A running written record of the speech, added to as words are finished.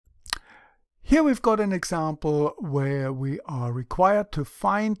Here we've got an example where we are required to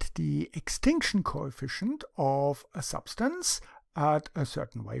find the extinction coefficient of a substance at a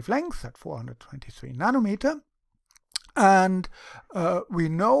certain wavelength, at 423 nanometer. And we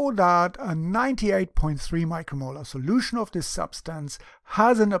know that a 98.3 micromolar solution of this substance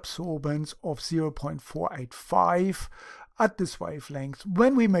has an absorbance of 0.485 at this wavelength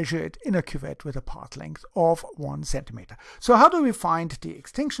when we measure it in a cuvette with a part length of 1 centimeter. So how do we find the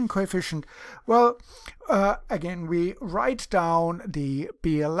extinction coefficient? Well, again, we write down the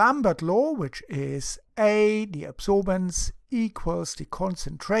Beer-Lambert law, which is A, the absorbance, equals the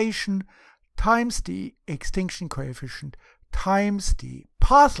concentration times the extinction coefficient times the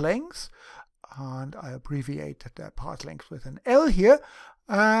path length, and I abbreviated that path length with an L here.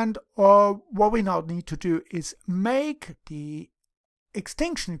 And what we now need to do is make the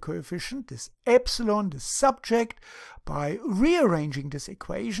extinction coefficient, this epsilon, the subject, by rearranging this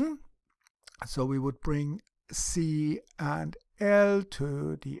equation. So we would bring C and L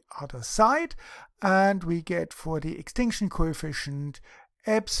to the other side, and we get for the extinction coefficient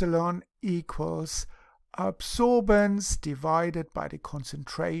epsilon equals absorbance divided by the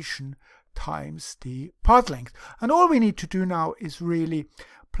concentration times the path length. And all we need to do now is really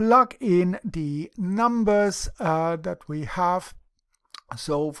plug in the numbers that we have.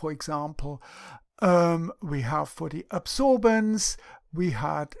 So for example, we have for the absorbance, we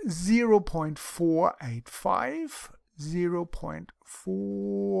had 0.485,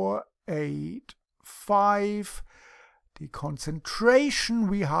 0.485. The concentration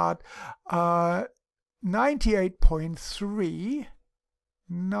we had 98.3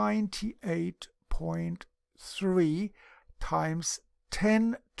 times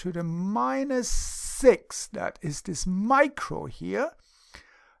 10 to the minus 6. That is this micro here.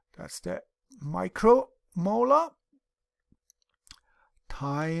 That's the micromolar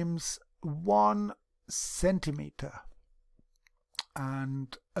times 1 centimeter.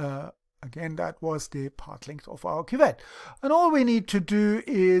 And again, that was the part length of our cuvette. And all we need to do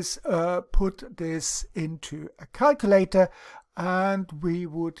is put this into a calculator, and we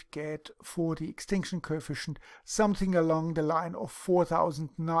would get for the extinction coefficient something along the line of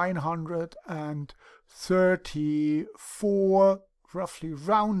 4,934, roughly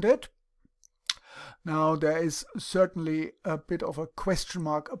rounded. Now there is certainly a bit of a question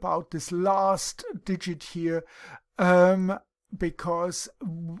mark about this last digit here, because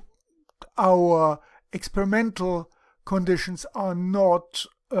our experimental conditions are not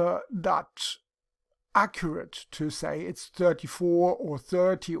that accurate to say it's 34 or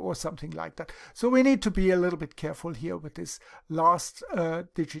 30 or something like that. So we need to be a little bit careful here with this last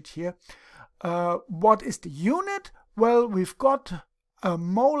digit here. What is the unit? Well, we've got a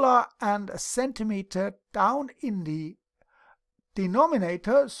molar and a centimeter down in the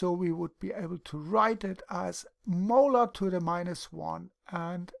denominator, so we would be able to write it as molar to the minus 1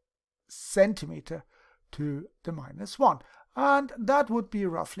 and centimeter to the minus 1. And that would be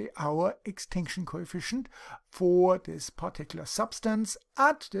roughly our extinction coefficient for this particular substance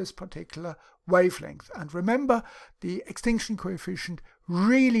at this particular wavelength. And remember, the extinction coefficient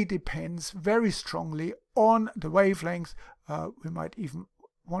really depends very strongly on the wavelength. We might even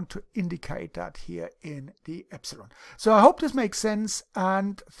want to indicate that here in the epsilon. So I hope this makes sense,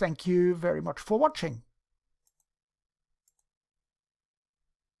 and thank you very much for watching.